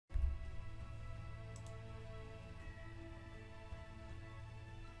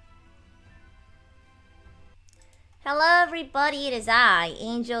Hello everybody, it is I,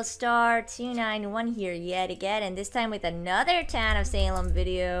 Angel Star 291 here yet again, and this time with another Town of Salem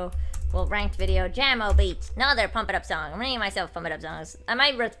video. Well, ranked video, Jammo Beats, another Pump It Up song. I'm naming myself Pump It Up songs. I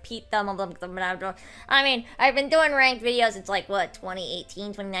might repeat them. I mean, I've been doing ranked videos since like, what,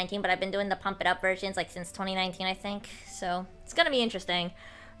 2018, 2019, but I've been doing the Pump It Up versions like since 2019, I think. So, it's gonna be interesting.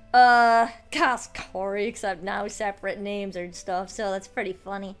 Gosh, Corey, except now separate names and stuff, so that's pretty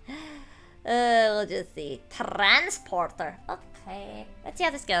funny. We'll just see. Transporter. Okay. Let's see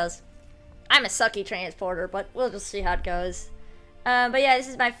how this goes. I'm a sucky transporter, but we'll just see how it goes. But yeah, this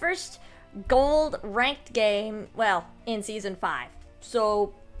is my first gold ranked game, well, in Season 5.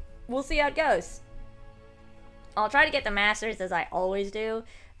 So, we'll see how it goes. I'll try to get the Masters, as I always do.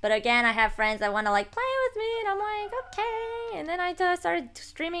 But again, I have friends that want to, like, play with me, and I'm like, okay. And then I started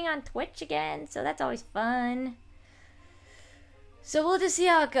streaming on Twitch again, so that's always fun. So we'll just see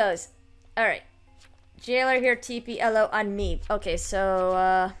how it goes. Alright. Jailer here, TPLO on me. Okay,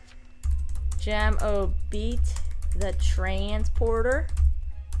 so, Jammo beat the transporter.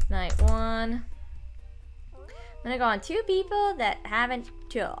 Night 1. I'm gonna go on 2 people that haven't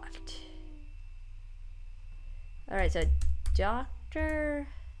talked. Alright, so Dr.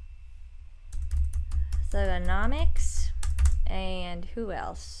 Thugonomics. And who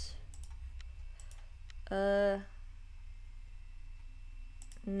else?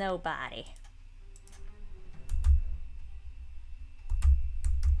 Nobody.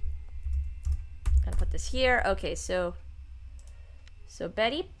 Gonna put this here. Okay, so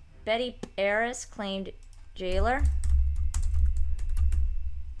Betty Paris claimed Jailer.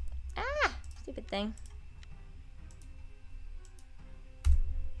 Ah, stupid thing.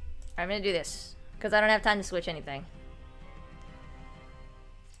 I'm gonna do this because I don't have time to switch anything.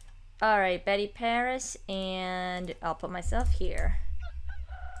 Alright, Betty Paris, and I'll put myself here.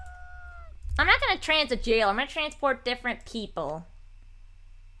 I'm not gonna trans a jail. I'm gonna transport different people.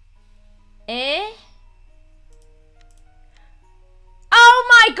 Eh? Oh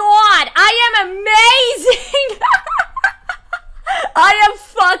my god! I am amazing! I am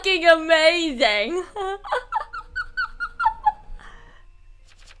fucking amazing!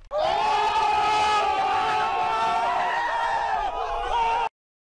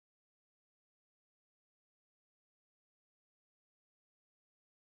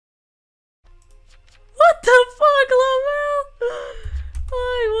 What the fuck, Lamel?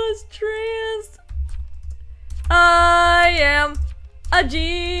 I was trans. I am a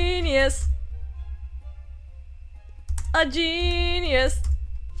genius. A genius.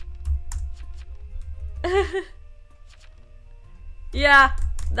 Yeah,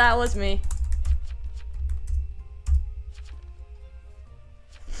 that was me.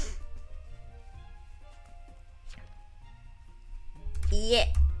 Yeah.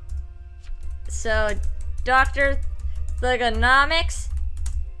 So, Dr. Thugonomics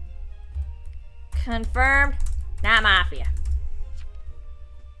confirmed, not Mafia.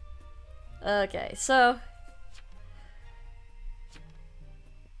 Okay, so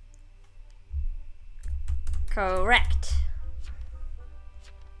correct.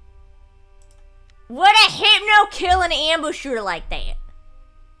 Would a hypno kill an ambusher like that?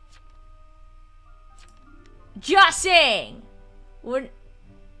 Just saying. Would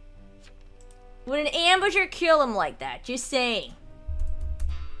an ambusher kill him like that? Just saying.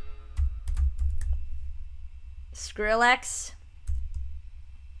 Skrillex.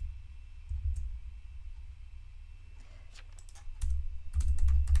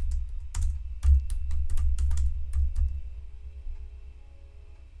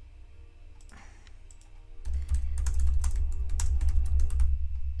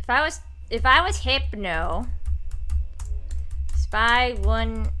 If I was Hypno, Spy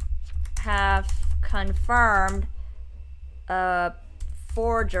wouldn't have confirmed a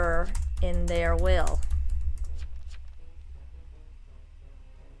forger in their will.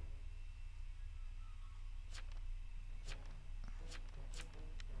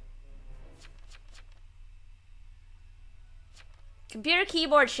 Computer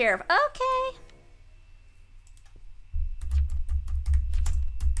keyboard sheriff. Okay.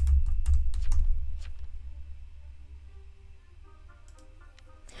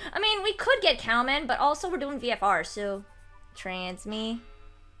 I mean, we could get Cowman, but also we're doing VFR, so trans me.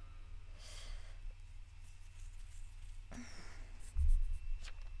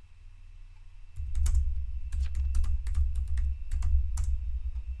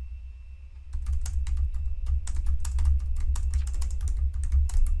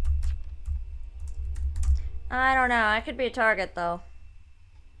 I don't know. I could be a target, though.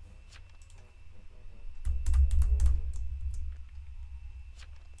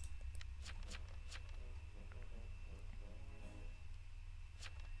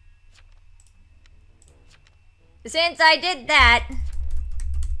 Since I did that...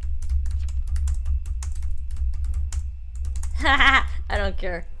 Haha, I don't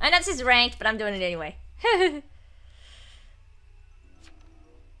care. I know this is ranked, but I'm doing it anyway.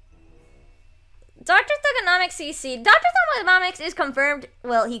 Dr. Thugonomics CC. Dr. Thugonomics is confirmed.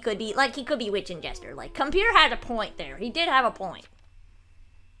 Well, he could be, like, he could be Witch and Jester. Like, Computer had a point there. He did have a point.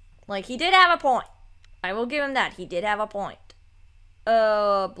 Like, he did have a point. I will give him that. He did have a point.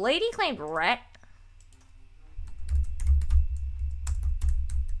 Blady claimed Rhett.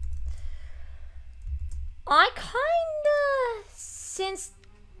 I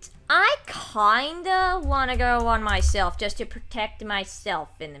kinda wanna go on myself just to protect myself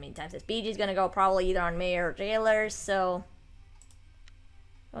in the meantime. Since BG's gonna go probably either on Mayor or Jailer, so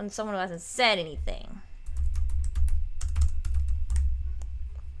on someone who hasn't said anything.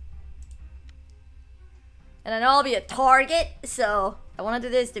 And I know I'll be a target, so I wanna do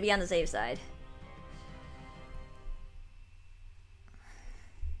this to be on the safe side.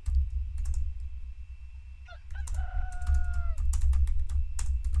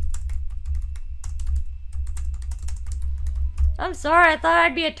 I'm sorry, I thought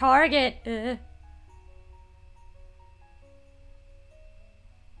I'd be a target. 3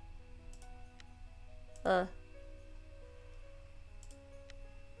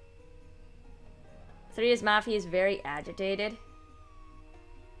 is Mafia is very agitated.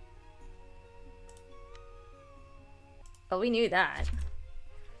 Oh, we knew that.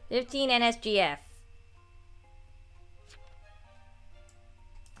 15 NSGF.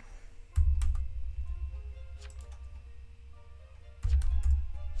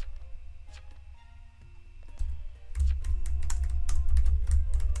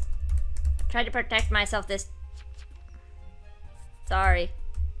 Tried to protect myself this... Sorry.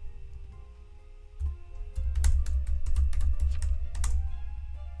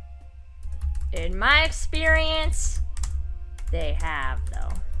 In my experience, they have,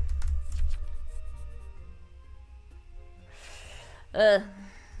 though.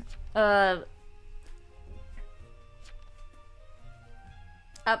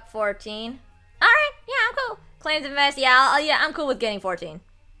 Up 14. Alright, yeah, I'm cool. Claims invest, yeah, yeah, I'm cool with getting 14.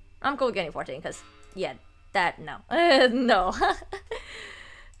 I'm cool with getting 14, because, yeah, that, no. No.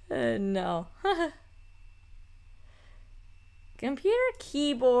 No. Computer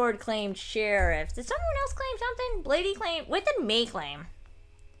keyboard claimed sheriff. Did someone else claim something? Blady claimed. What did May claim?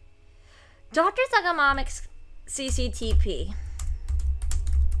 Dr. Thugonomics CCTP.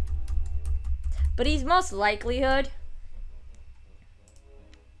 But he's most likelihood.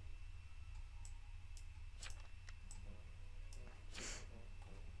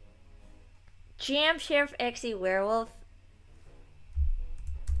 Jam Sheriff XE Werewolf.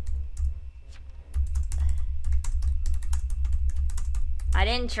 I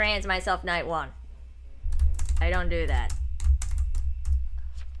didn't trans myself night 1. I don't do that.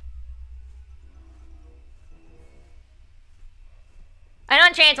 I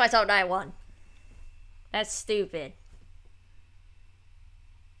don't trans myself night 1. That's stupid.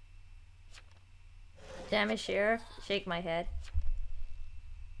 Damn it, Sheriff. Shake my head.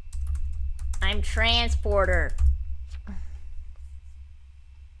 I'm transporter.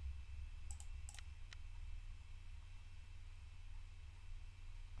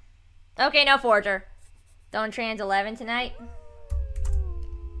 Okay, no forger. Don't trans 11 tonight.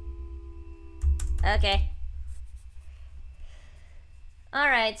 Okay.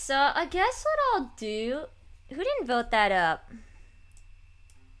 Alright, so I guess what I'll do... Who didn't vote that up?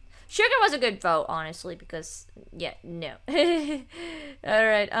 Sugar was a good vote, honestly, because... Yeah, no.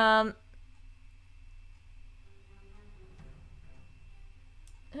 Alright,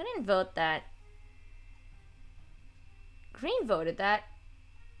 who didn't vote that? Green voted that.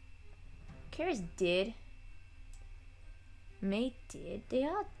 Karis did. May did. They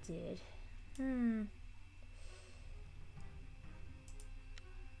all did.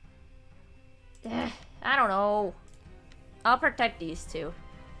 I don't know. I'll protect these two.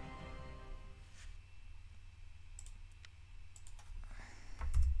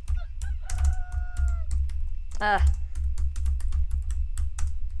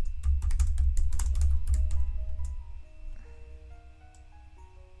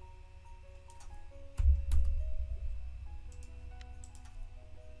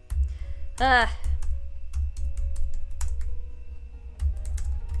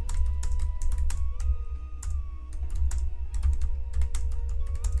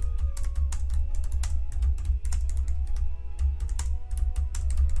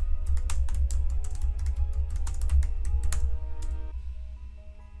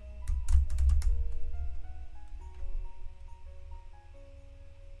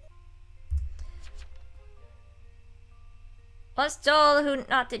 Was told who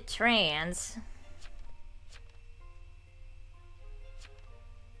not to trans.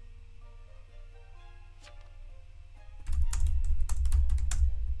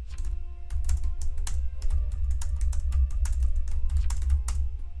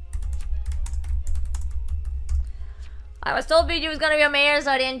 I was told BG was gonna be a mayor, so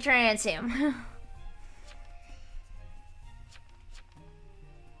I didn't trans him.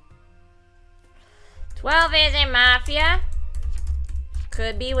 "12 is in Mafia.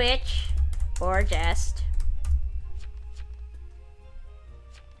 Could be witch or jest.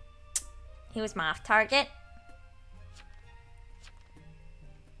 He was Moth target.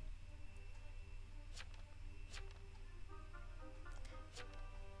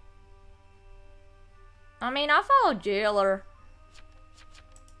 I mean, I'll follow Jailer.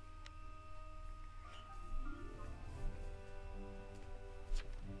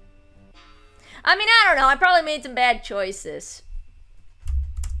 I mean, I don't know. I probably made some bad choices.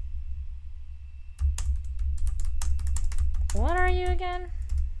 What are you again?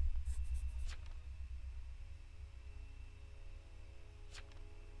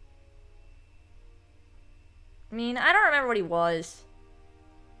 I mean, I don't remember what he was.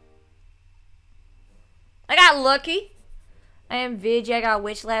 I got lucky. I am Vigi. I got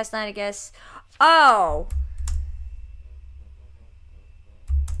witch last night, I guess. Oh.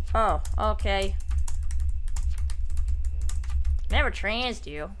 Oh, okay. Never transed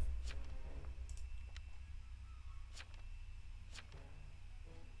you.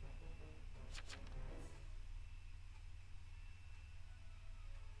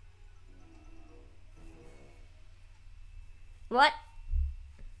 What?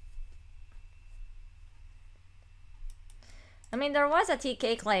 I mean, there was a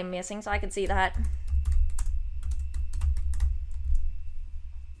TK claim missing, so I could see that.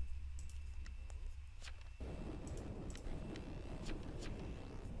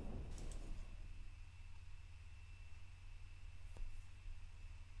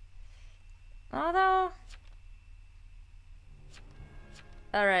 Although...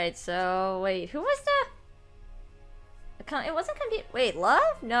 Alright, so... Wait, who was the... It wasn't wait,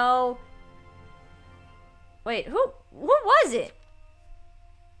 Love? No. Wait, who was it?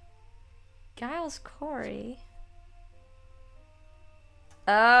 Giles Corey.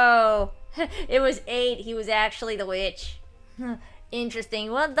 Oh, it was 8. He was actually the witch.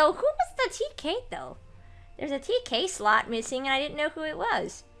 Interesting. Well, though, who was the TK, though? There's a TK slot missing, and I didn't know who it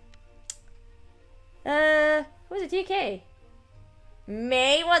was. Who's the TK?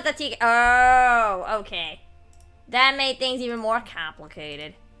 May was the TK. Oh, okay. That made things even more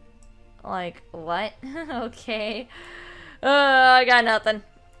complicated. Like, what? Okay. I got nothing.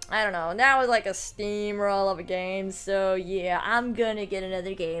 I don't know. That was like a steamroll of a game. So, yeah, I'm gonna get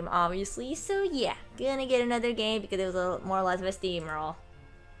another game, obviously. So, yeah, gonna get another game because it was more or less of a steamroll.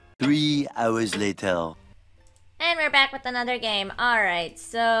 3 hours later. And we're back with another game. Alright,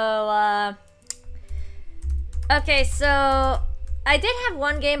 so, okay, so... I did have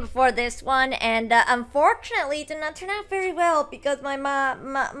one game before this one, and unfortunately it did not turn out very well because my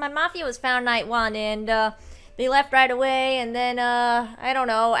Mafia was found night 1, and they left right away, and then, I don't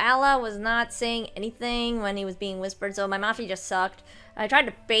know, Allah was not saying anything when he was being whispered, so my Mafia just sucked. I tried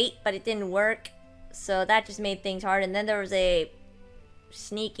to bait, but it didn't work, so that just made things hard, and then there was a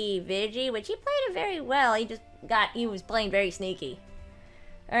sneaky Vigi, which he played it very well. He was playing very sneaky.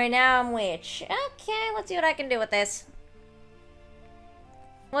 Alright, now I'm Witch. Okay, let's see what I can do with this.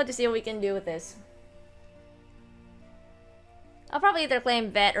 Let's see what we can do with this. I'll probably either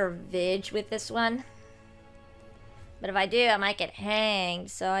claim Vet or Vig with this one. But if I do, I might get hanged.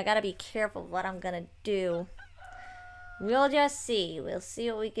 So I gotta be careful what I'm gonna do. We'll just see. We'll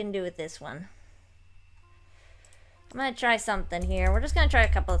see what we can do with this one. I'm gonna try something here. We're just gonna try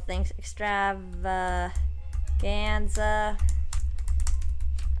a couple of things. Extravaganza.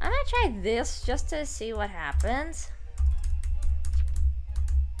 I'm gonna try this just to see what happens.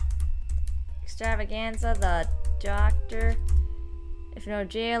 Extravaganza, the doctor. If no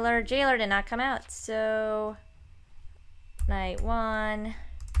jailer. Jailer did not come out, so... Night 1.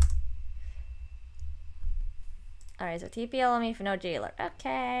 Alright, so TPL on me for no jailer.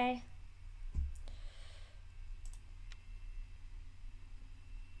 Okay.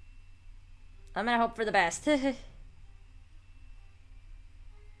 I'm gonna hope for the best.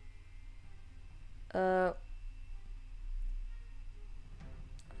 I'm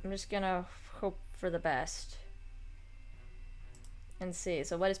just gonna hope for the best. And see.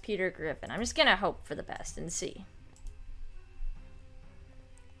 So what is Peter Griffin? I'm just gonna hope for the best and see.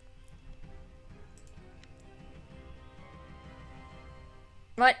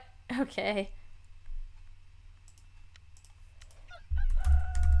 What? Okay.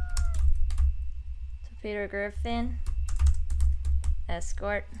 Peter Griffin.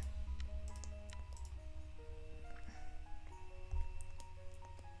 Escort.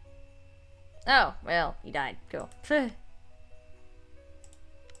 Oh, well, he died. Cool. That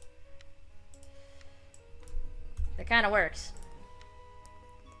kind of works.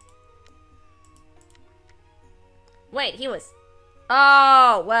 Wait, he was...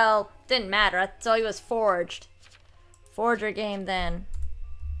 Oh, well, didn't matter. So he was forged. Forger game then.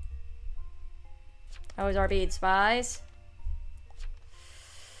 How was RB Spies?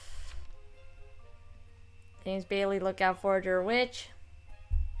 James Bailey, Lookout Forger Witch.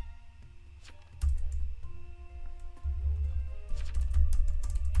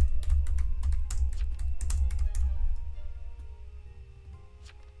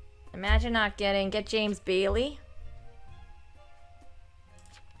 Imagine not getting... Get James Bailey.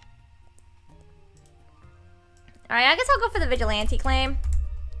 Alright, I guess I'll go for the vigilante claim.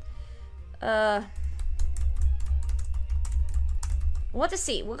 We'll have to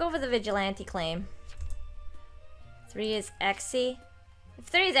see. We'll go for the vigilante claim. 3 is Exy. If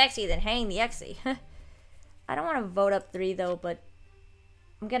 3 is Exy, then hang the Exy. I don't want to vote up 3 though, but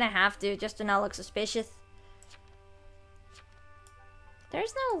I'm gonna have to just to not look suspicious.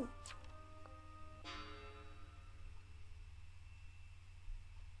 There's no...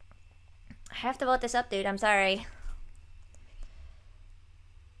 I have to vote this up, dude. I'm sorry.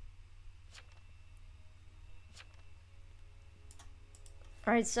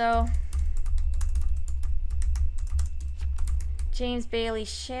 Alright, so... James Bailey,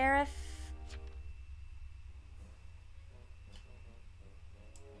 Sheriff.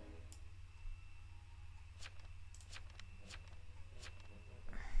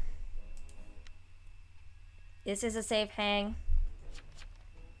 This is a safe hang.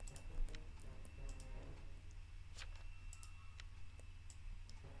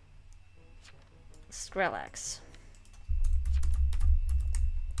 Skrillex.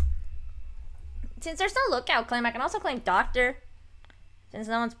 Since there's no lookout claim, I can also claim Doctor. Since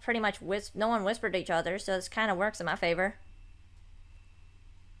no one's pretty much no one whispered to each other, so this kind of works in my favor.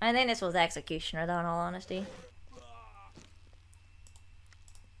 I think this was Executioner, though, in all honesty.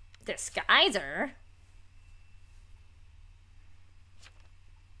 Disguiser?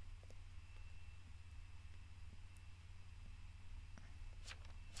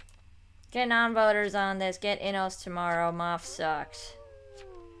 Get non-voters on this. Get Innos tomorrow. Moff sucks.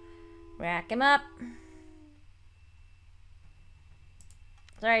 Rack him up.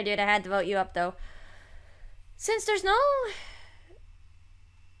 Sorry, dude. I had to vote you up, though. Since there's no...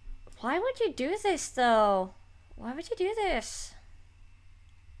 Why would you do this, though? Why would you do this?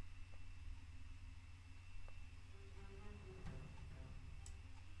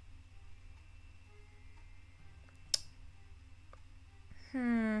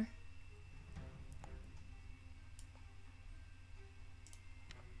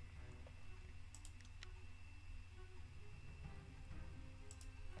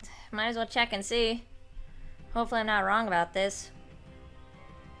 Might as well check and see. Hopefully I'm not wrong about this.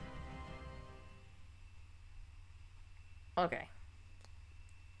 Okay.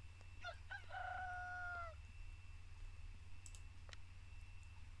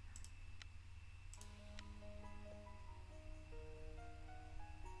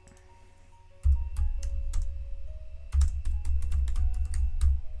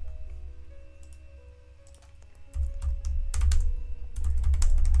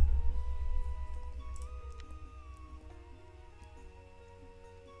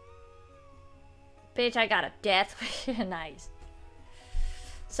 Bitch, I got a death wish. Nice.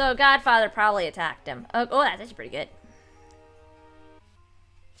 So, Godfather probably attacked him. Oh, that's pretty good.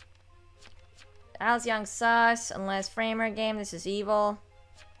 Alice Young sus. Unless Framer game, this is evil.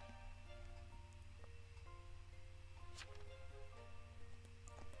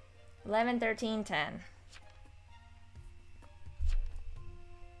 $11, $13, $10.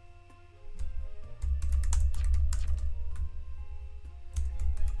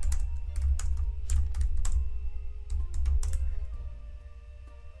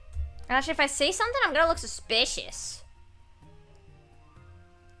 Actually, if I say something, I'm gonna look suspicious.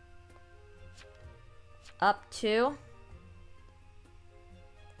 Up 2.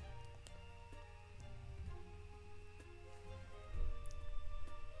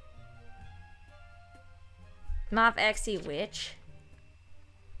 Moff XC Witch.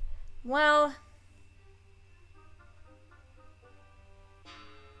 Well...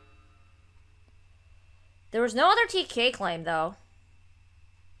 There was no other TK claim, though.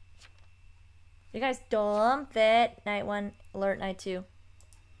 You guys dumb, fit, night 1, alert, night 2.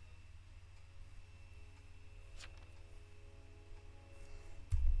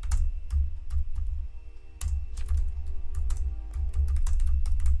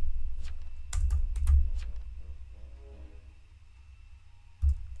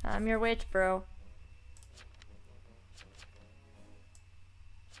 I'm your witch, bro.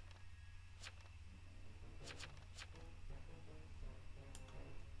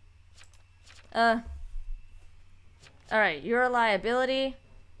 Alright, you're a liability.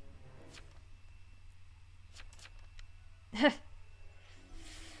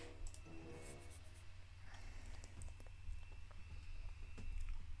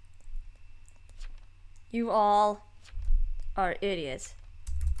 You all are idiots.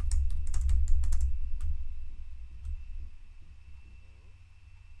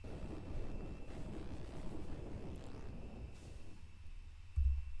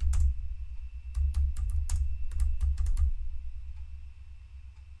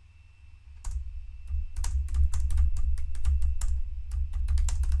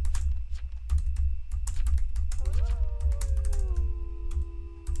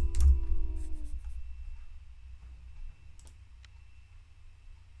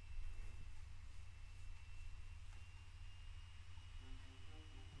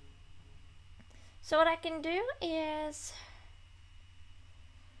 So what I can do is...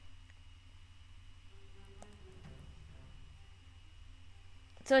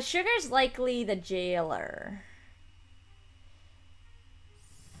 So Sugar's likely the jailer.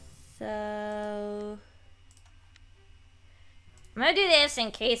 So... I'm gonna do this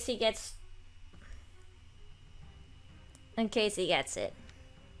in case he gets... In case he gets it.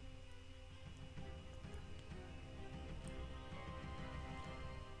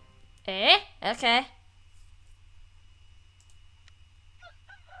 Eh? Okay.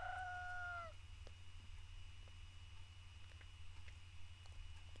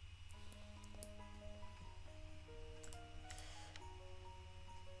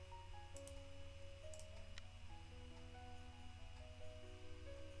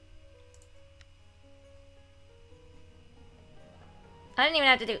 I didn't even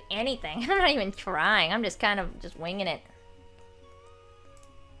have to do anything. I'm not even trying. I'm just kind of just winging it.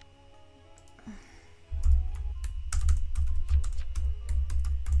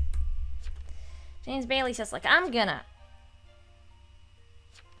 James Bailey says, like, I'm gonna...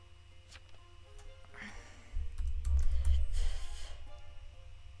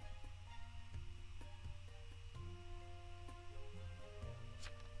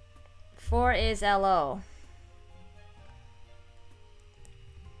 Four is LO.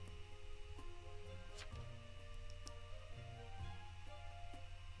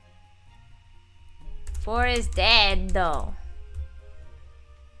 Four is dead, though.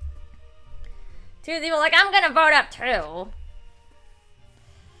 Two people like, I'm gonna vote up two.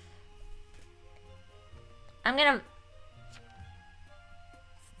 I'm gonna...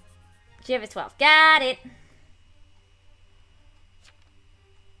 Give it 12. Got it.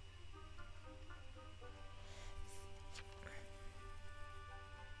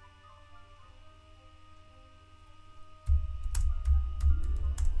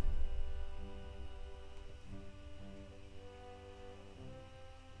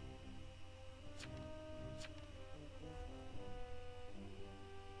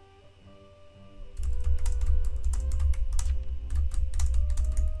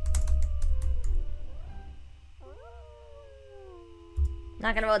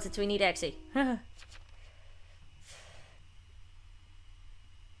 Not gonna vote since we need Exy. Okay,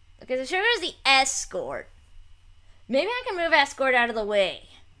 so Sugar's the escort. Maybe I can move escort out of the way.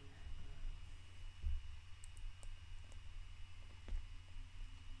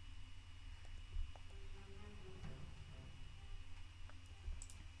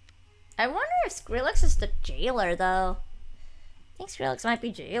 I wonder if Skrillex is the jailer, though. I think Skrillex might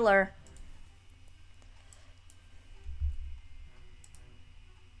be jailer.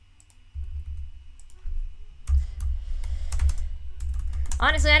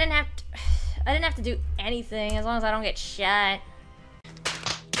 Honestly, I didn't have to do anything as long as I don't get shot.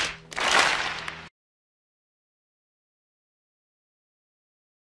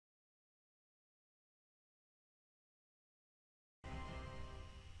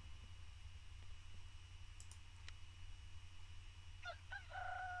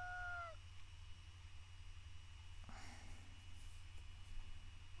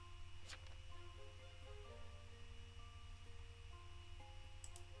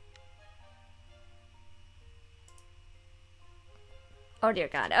 Oh dear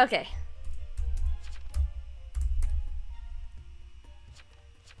God, okay.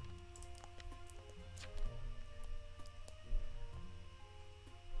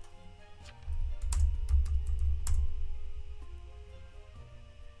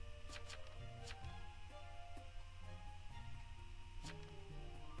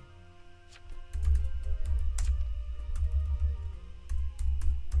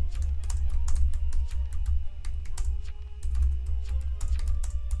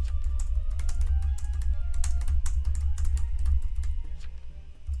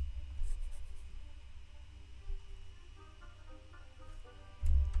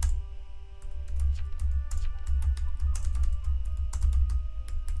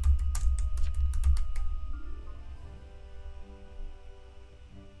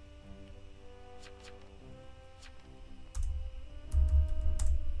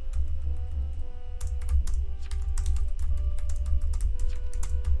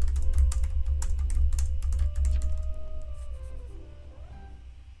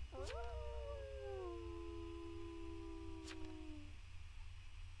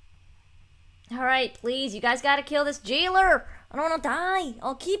 Alright, please, you guys gotta kill this jailer. I don't wanna die.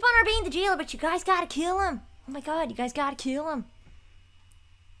 I'll keep on being the jailer, but you guys gotta kill him. Oh my god, you guys gotta kill him.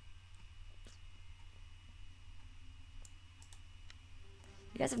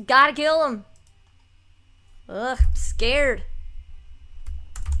 You guys have gotta kill him. Ugh, I'm scared.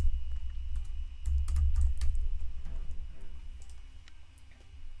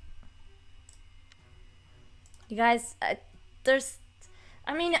 You guys, I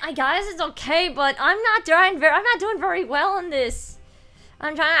mean, I guess it's okay, but I'm not doing very well in this.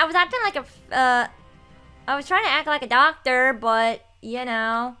 I was acting like I was trying to act like a doctor, but, you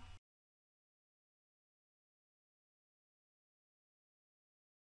know.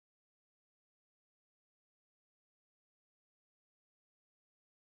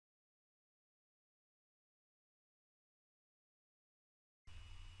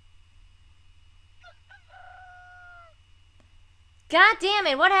 God damn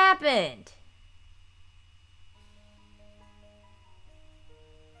it, what happened?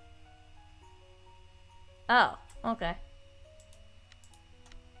 Oh, okay.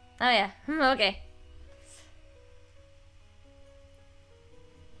 Oh yeah, okay.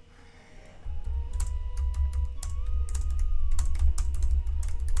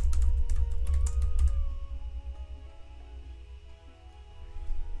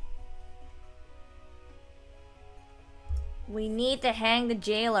 We need to hang the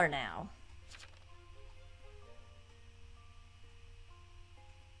jailer now.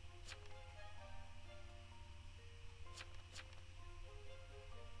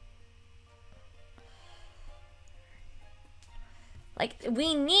 Like,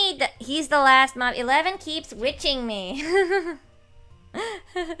 we need that. He's the last mob. 11 keeps witching me.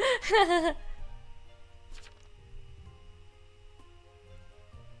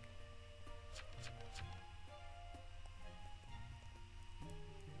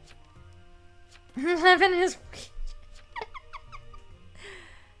 Eleven is.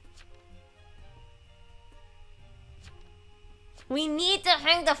 We need to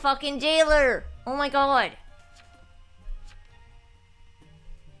hang the fucking jailer. Oh my god.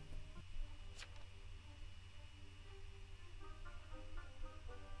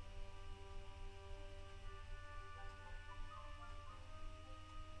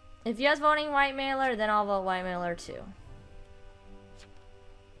 If you guys voting white mailer, then I'll vote white mailer too.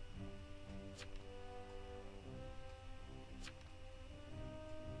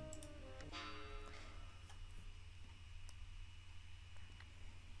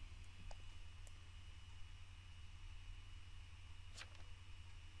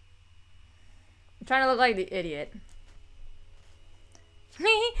 I'm trying to look like the idiot.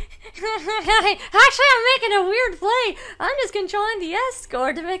 Actually, I'm making a weird play. I'm just controlling the S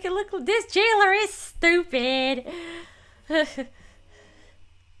score to make it look like this jailer is stupid.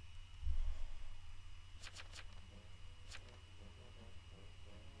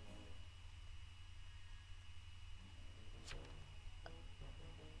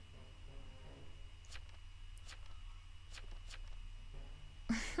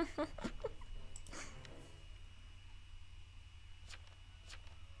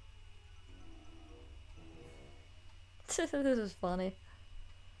 This is funny.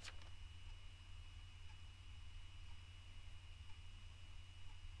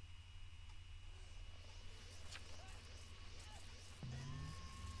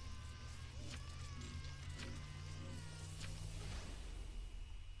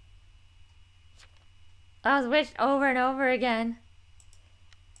 I was witched over and over again.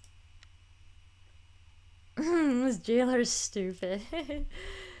 This jailer's stupid.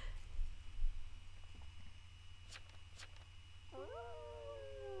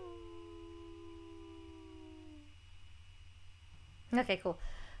 Okay, cool.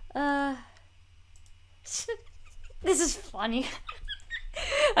 This is funny.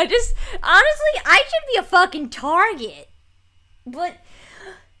 Honestly, I should be a fucking target. But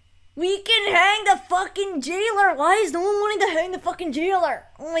we can hang the fucking jailer. Why is no one wanting to hang the fucking jailer?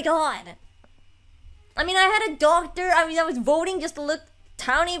 Oh my god. I mean, I had a doctor. I was voting just to look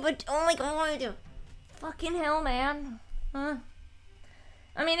towny, but oh my god. Fucking hell, man. Huh?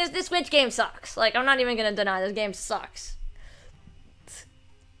 I mean, this Switch game sucks. Like, I'm not even gonna deny this game sucks.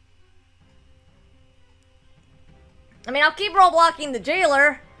 I mean, I'll keep roll-blocking the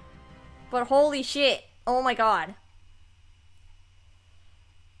jailer, but holy shit. Oh my god.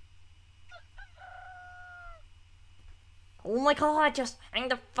 Oh my god, just hang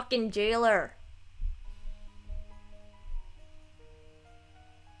the fucking jailer.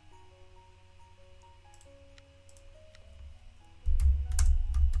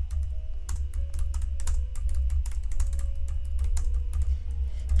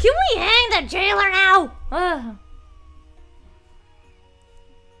 Can we hang the jailer now! Ugh.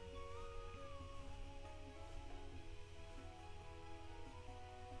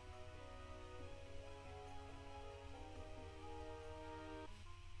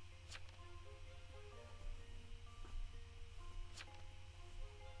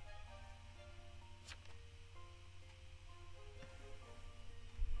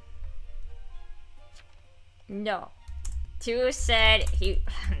 No. Two said he...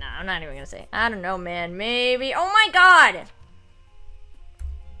 No, I'm not even gonna say. I don't know, man. Maybe... Oh my god!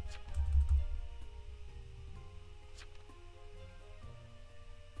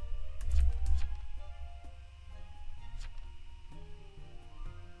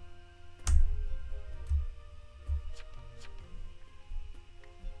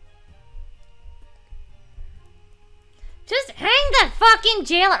 Just hang that fucking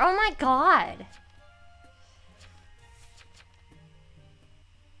jailer! Oh my god!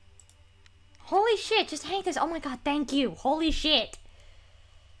 Holy shit, just hang this. Oh my god, thank you. Holy shit.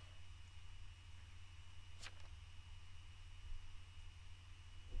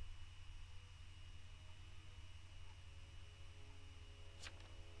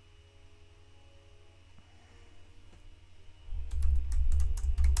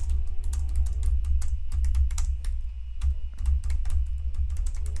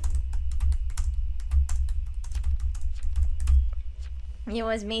 It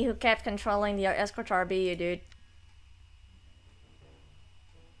was me who kept controlling the escort RBU, dude.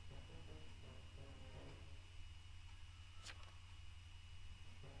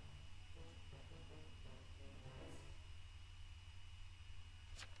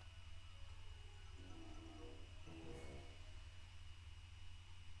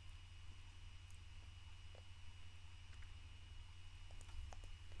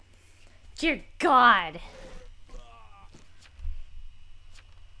 Dear God.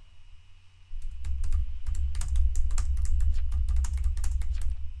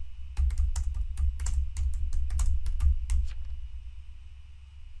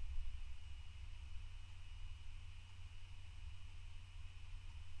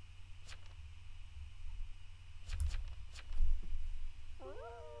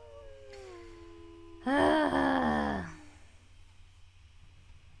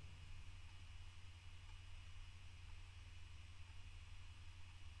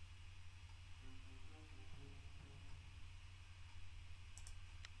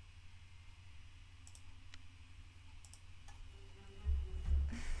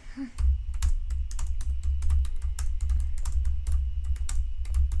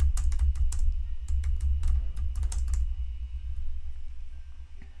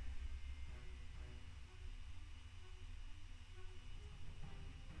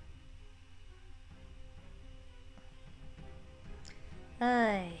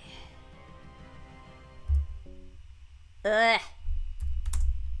 Ay. Ugh.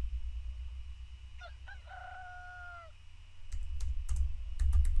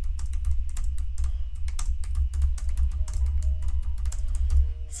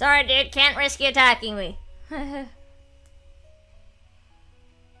 Sorry, dude. Can't risk you attacking me.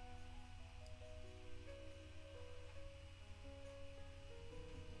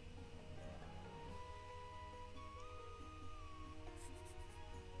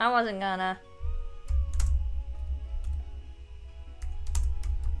 I wasn't gonna.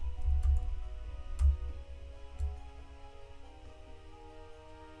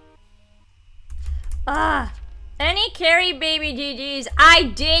 Any carry baby GGs? I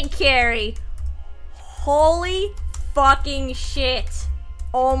did carry. Holy fucking shit.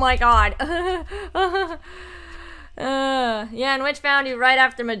 Oh my god. Yeah, and Witch found you right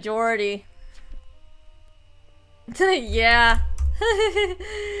after majority. Yeah.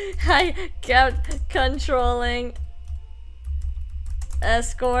 I kept controlling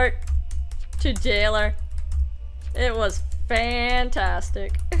escort to jailer. It was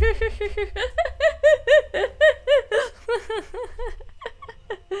fantastic.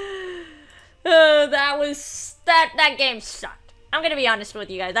 That game sucked. I'm gonna be honest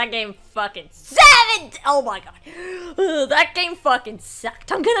with you guys. That game fucking oh my god. That game fucking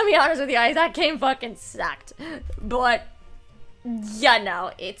sucked. I'm gonna be honest with you guys. That game fucking sucked. But yeah,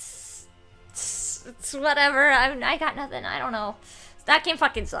 no, it's whatever. I got nothing. I don't know. That game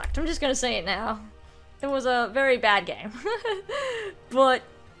fucking sucked. I'm just gonna say it now. It was a very bad game. But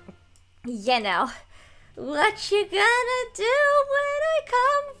you know, what you gonna do when I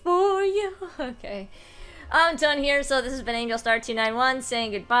come for you? Okay. I'm done here, so this has been Angel Star 291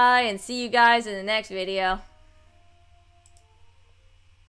 saying goodbye and see you guys in the next video.